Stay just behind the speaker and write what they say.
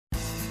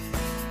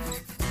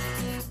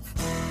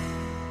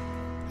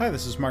Hi,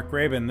 this is Mark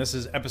Graban. This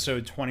is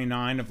episode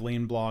 29 of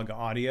Lean Blog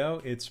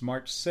Audio. It's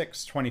March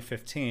 6,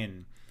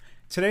 2015.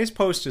 Today's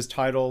post is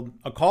titled,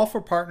 A Call for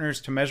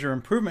Partners to Measure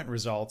Improvement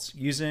Results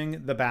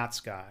Using the BATS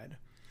Guide.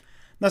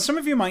 Now, some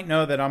of you might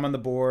know that I'm on the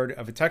board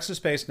of a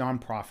Texas-based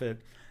nonprofit,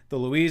 the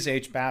Louise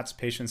H. Batts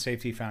Patient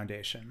Safety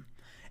Foundation.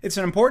 It's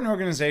an important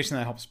organization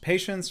that helps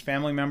patients,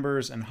 family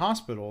members, and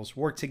hospitals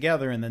work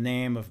together in the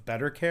name of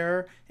better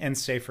care and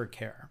safer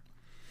care.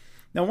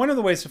 Now, one of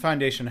the ways the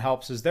foundation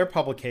helps is their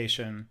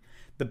publication,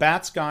 The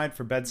BATS Guide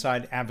for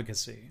Bedside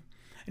Advocacy.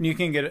 And you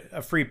can get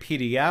a free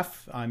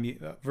PDF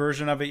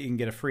version of it. You can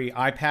get a free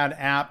iPad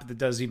app that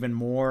does even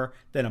more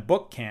than a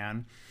book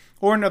can.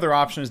 Or another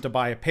option is to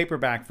buy a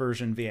paperback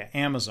version via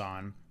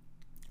Amazon.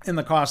 And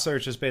the cost there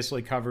just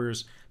basically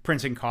covers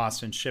printing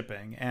costs and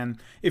shipping. And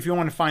if you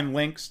want to find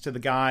links to the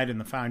guide and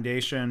the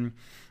foundation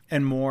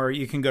and more,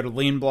 you can go to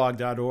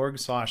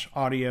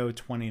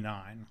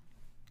leanblog.org/audio29.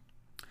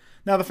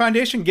 Now, the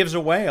foundation gives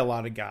away a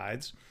lot of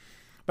guides,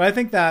 but I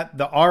think that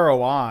the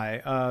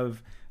ROI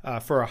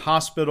for a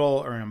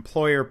hospital or an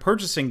employer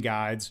purchasing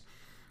guides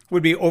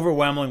would be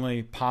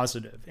overwhelmingly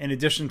positive, in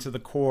addition to the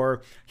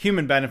core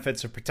human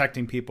benefits of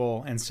protecting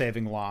people and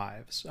saving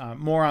lives.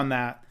 More on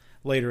that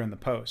later in the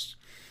post.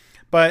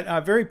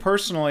 But very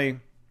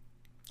personally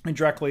and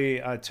directly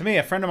to me,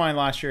 a friend of mine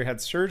last year had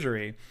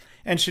surgery,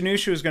 and she knew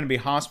she was going to be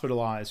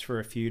hospitalized for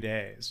a few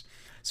days.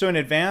 So in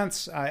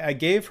advance, I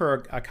gave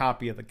her a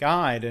copy of the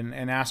guide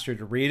and asked her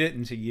to read it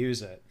and to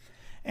use it.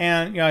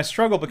 And I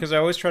struggle because I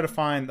always try to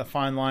find the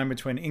fine line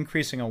between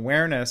increasing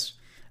awareness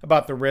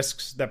about the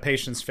risks that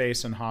patients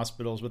face in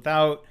hospitals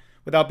without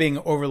being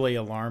overly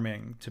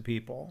alarming to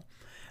people.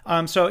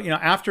 So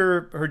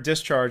after her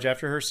discharge,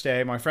 after her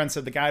stay, my friend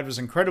said the guide was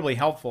incredibly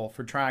helpful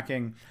for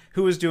tracking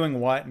who was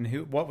doing what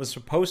and what was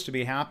supposed to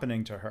be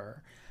happening to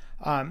her.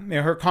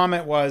 Her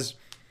comment was,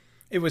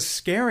 "It was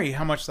scary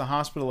how much the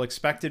hospital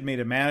expected me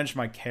to manage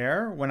my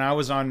care when I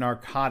was on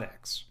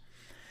narcotics."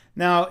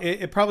 Now,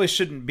 it probably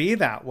shouldn't be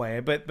that way,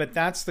 but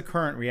that's the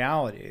current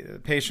reality. The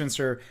patients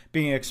are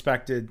being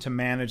expected to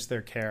manage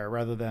their care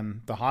rather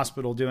than the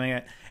hospital doing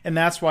it, and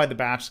that's why the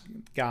BATS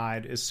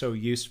Guide is so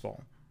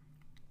useful.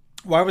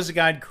 Why was the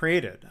guide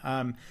created?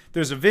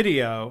 There's a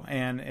video,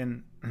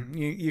 and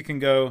you can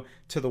go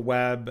to the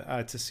web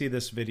to see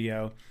this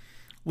video,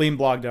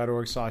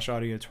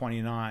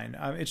 leanblog.org/audio29.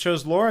 It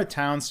shows Laura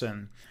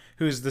Townsend,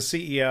 who's the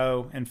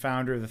CEO and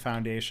founder of the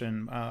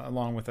foundation,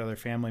 along with other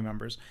family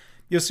members.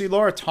 You'll see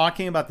Laura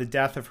talking about the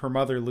death of her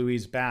mother,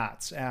 Louise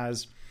Batts,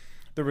 as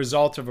the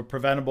result of a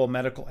preventable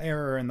medical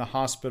error in the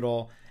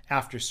hospital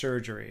after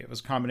surgery. It was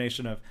a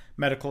combination of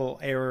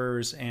medical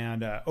errors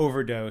and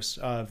overdose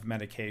of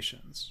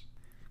medications.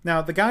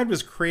 Now, the guide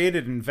was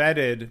created and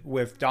vetted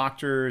with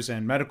doctors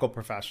and medical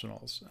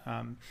professionals.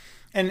 And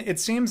it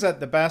seems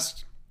that the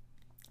best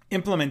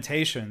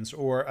implementations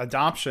or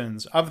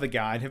adoptions of the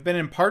guide have been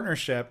in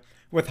partnership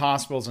with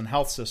hospitals and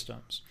health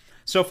systems.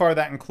 So far,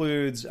 that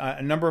includes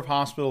a number of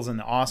hospitals in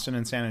the Austin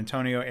and San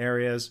Antonio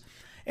areas,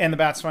 and the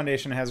BATS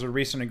Foundation has a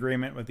recent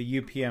agreement with the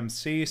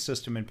UPMC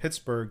system in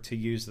Pittsburgh to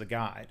use the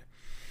guide.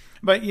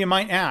 But you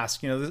might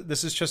ask,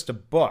 this is just a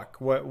book.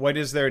 What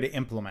is there to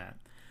implement?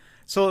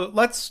 So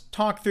let's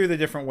talk through the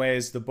different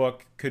ways the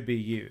book could be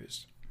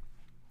used.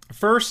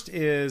 First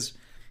is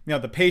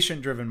the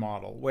patient-driven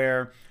model,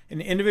 where an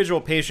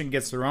individual patient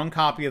gets their own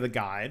copy of the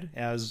guide,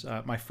 as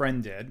my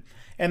friend did,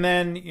 and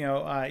then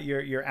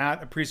you're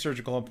at a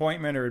pre-surgical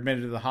appointment or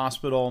admitted to the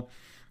hospital,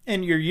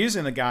 and you're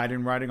using the guide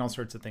and writing all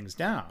sorts of things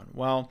down.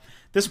 Well,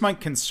 this might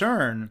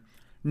concern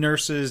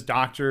nurses,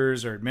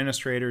 doctors, or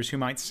administrators who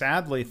might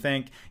sadly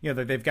think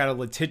that they've got a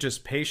litigious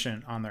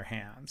patient on their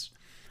hands.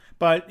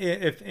 But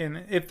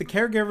if the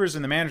caregivers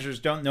and the managers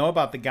don't know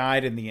about the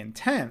guide and the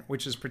intent,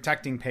 which is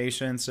protecting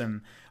patients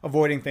and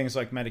avoiding things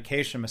like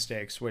medication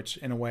mistakes, which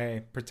in a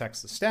way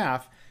protects the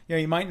staff,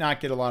 you might not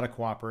get a lot of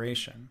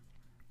cooperation.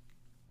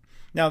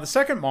 Now, the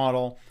second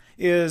model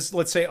is,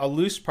 let's say, a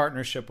loose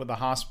partnership with the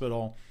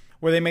hospital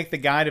where they make the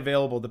guide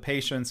available to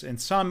patients in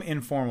some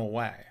informal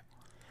way.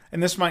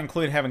 And this might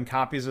include having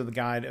copies of the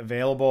guide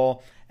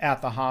available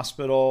at the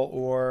hospital,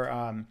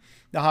 or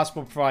the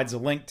hospital provides a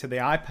link to the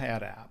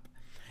iPad app.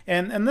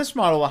 And in this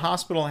model, the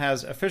hospital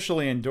has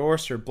officially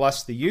endorsed or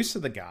blessed the use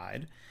of the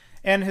guide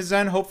and has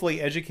then hopefully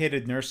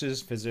educated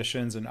nurses,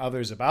 physicians, and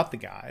others about the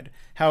guide,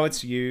 how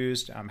it's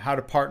used, how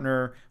to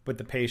partner with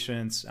the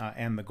patients,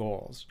 and the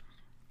goals.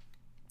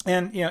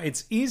 And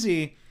it's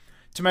easy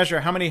to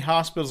measure how many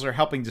hospitals are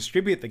helping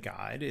distribute the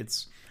guide.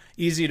 It's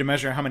easy to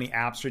measure how many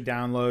apps are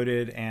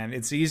downloaded, and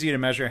it's easy to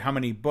measure how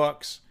many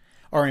books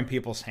are in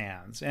people's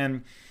hands.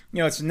 And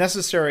it's a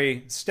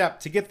necessary step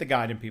to get the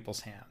guide in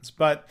people's hands.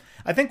 But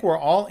I think we're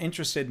all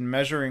interested in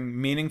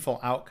measuring meaningful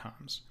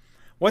outcomes.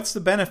 What's the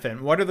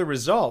benefit? What are the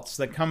results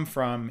that come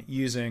from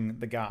using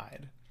the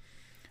guide?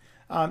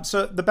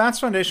 So the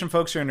BATS Foundation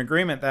folks are in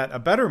agreement that a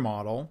better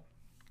model,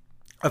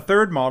 a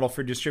third model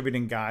for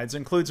distributing guides,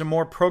 includes a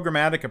more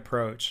programmatic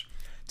approach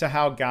to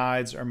how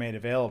guides are made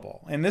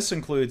available. And this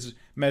includes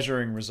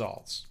measuring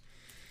results.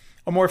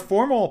 A more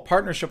formal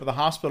partnership with the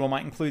hospital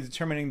might include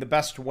determining the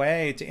best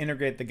way to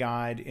integrate the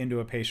guide into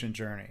a patient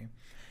journey.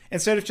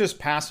 Instead of just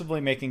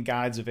passively making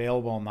guides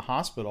available in the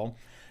hospital,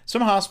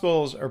 some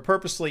hospitals are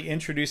purposely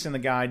introducing the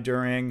guide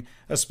during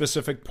a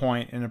specific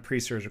point in a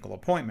pre-surgical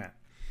appointment.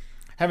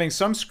 Having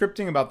some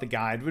scripting about the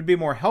guide would be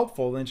more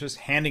helpful than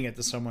just handing it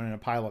to someone in a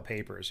pile of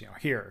papers.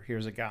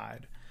 Here's a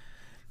guide.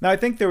 Now, I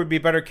think there would be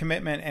better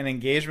commitment and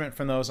engagement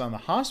from those on the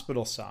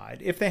hospital side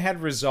if they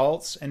had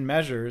results and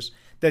measures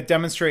that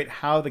demonstrate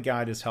how the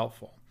guide is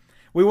helpful.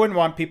 We wouldn't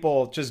want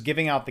people just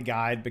giving out the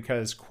guide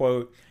because,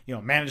 quote,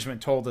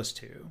 management told us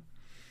to.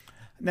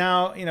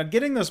 Now,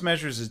 getting those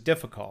measures is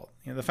difficult.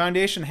 The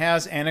foundation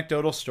has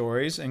anecdotal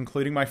stories,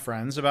 including my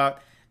friends, about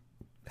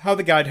how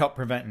the guide helped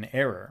prevent an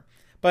error.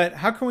 But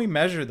how can we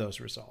measure those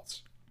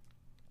results?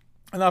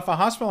 Now, if a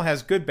hospital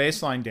has good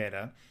baseline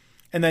data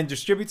and then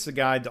distributes the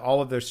guide to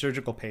all of their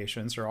surgical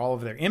patients or all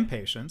of their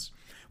inpatients,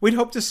 we'd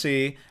hope to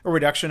see a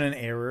reduction in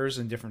errors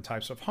and different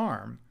types of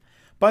harm.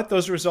 But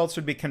those results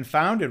would be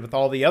confounded with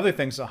all the other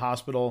things the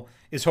hospital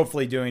is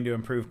hopefully doing to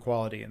improve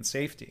quality and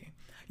safety.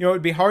 It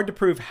would be hard to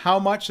prove how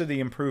much of the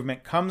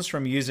improvement comes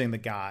from using the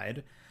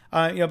guide,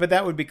 but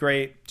that would be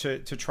great to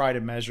try to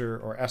measure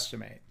or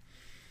estimate.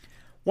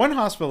 One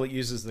hospital that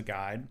uses the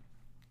guide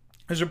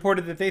has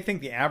reported that they think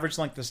the average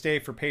length of stay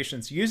for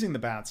patients using the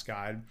BATS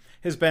guide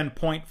has been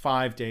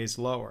 0.5 days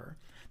lower.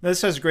 Now,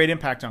 this has a great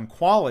impact on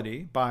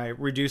quality by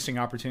reducing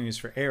opportunities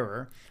for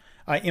error,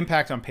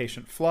 impact on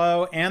patient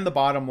flow, and the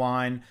bottom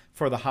line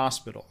for the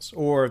hospitals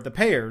or the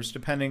payers,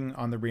 depending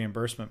on the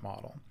reimbursement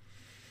model.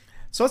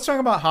 So let's talk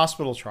about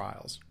hospital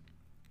trials.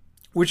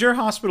 Would your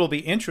hospital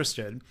be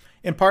interested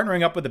in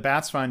partnering up with the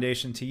BATS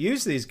Foundation to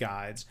use these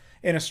guides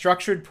in a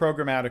structured,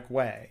 programmatic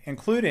way,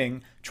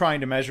 including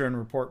trying to measure and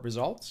report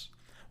results?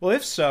 Well,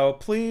 if so,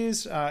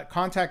 please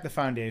contact the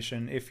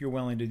foundation if you're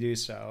willing to do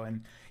so.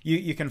 And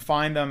you can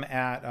find them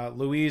at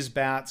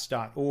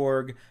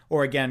louisebats.org,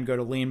 or again, go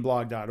to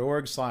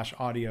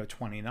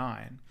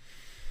leanblog.org/audio29.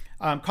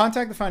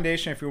 Contact the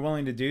foundation if you're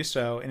willing to do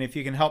so, and if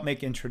you can help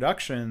make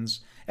introductions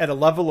at a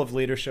level of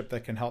leadership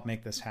that can help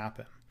make this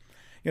happen.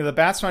 The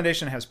BATS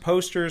Foundation has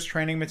posters,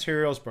 training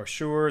materials,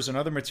 brochures, and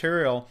other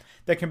material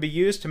that can be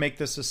used to make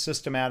this a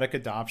systematic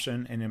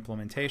adoption and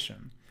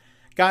implementation.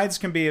 Guides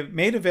can be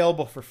made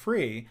available for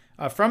free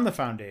from the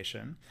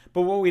foundation,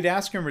 but what we'd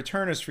ask in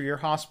return is for your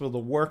hospital to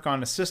work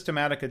on a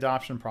systematic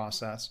adoption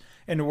process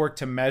and to work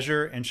to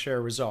measure and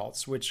share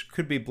results, which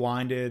could be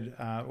blinded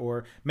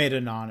or made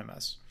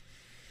anonymous.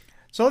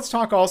 So let's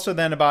talk also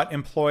then about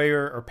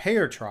employer or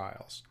payer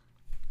trials.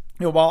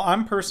 While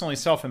I'm personally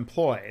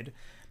self-employed,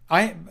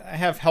 I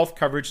have health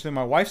coverage through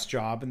my wife's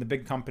job in the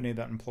big company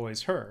that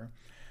employs her.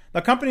 Now,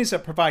 companies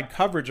that provide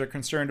coverage are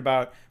concerned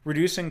about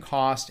reducing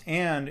cost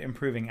and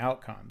improving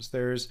outcomes.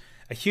 There's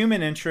a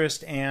human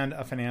interest and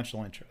a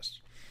financial interest.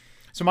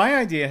 So my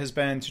idea has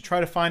been to try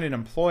to find an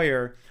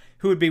employer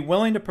who would be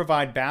willing to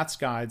provide BATS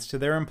guides to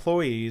their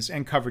employees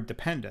and covered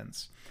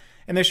dependents.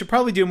 And they should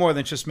probably do more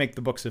than just make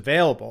the books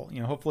available,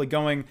 hopefully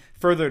going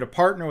further to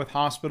partner with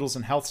hospitals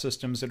and health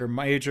systems that are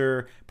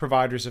major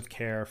providers of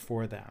care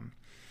for them.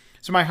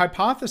 So my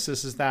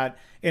hypothesis is that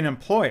an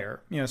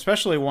employer,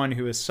 especially one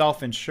who is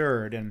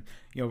self-insured and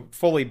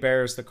fully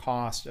bears the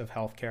cost of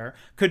healthcare,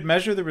 could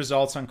measure the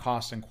results on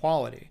cost and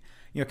quality.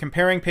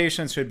 Comparing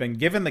patients who had been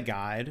given the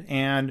guide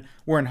and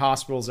were in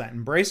hospitals that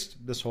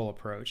embraced this whole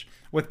approach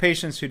with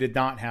patients who did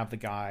not have the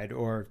guide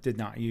or did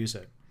not use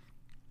it.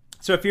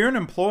 So if you're an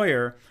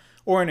employer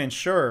or an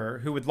insurer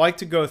who would like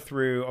to go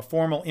through a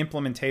formal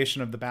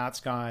implementation of the BATS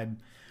guide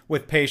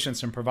with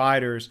patients and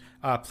providers,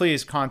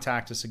 please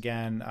contact us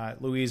again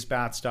at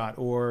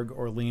louisebats.org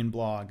or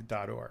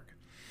leanblog.org.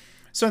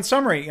 So in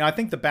summary, I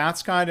think the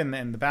BATS guide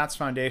and the BATS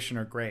Foundation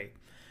are great.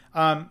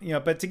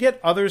 But to get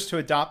others to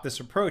adopt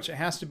this approach, it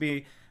has to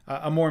be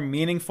a more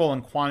meaningful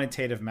and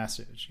quantitative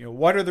message.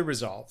 What are the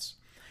results?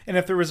 And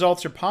if the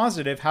results are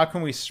positive, how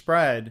can we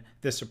spread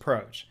this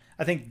approach?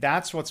 I think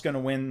that's what's going to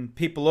win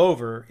people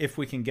over if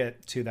we can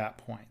get to that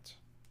point.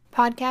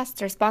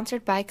 Podcasts are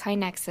sponsored by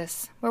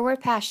KaiNexus, where we're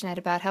passionate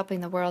about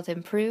helping the world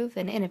improve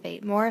and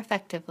innovate more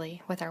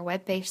effectively with our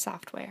web-based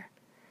software.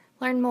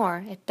 Learn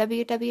more at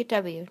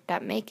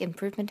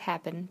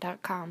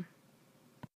www.makeimprovementhappen.com.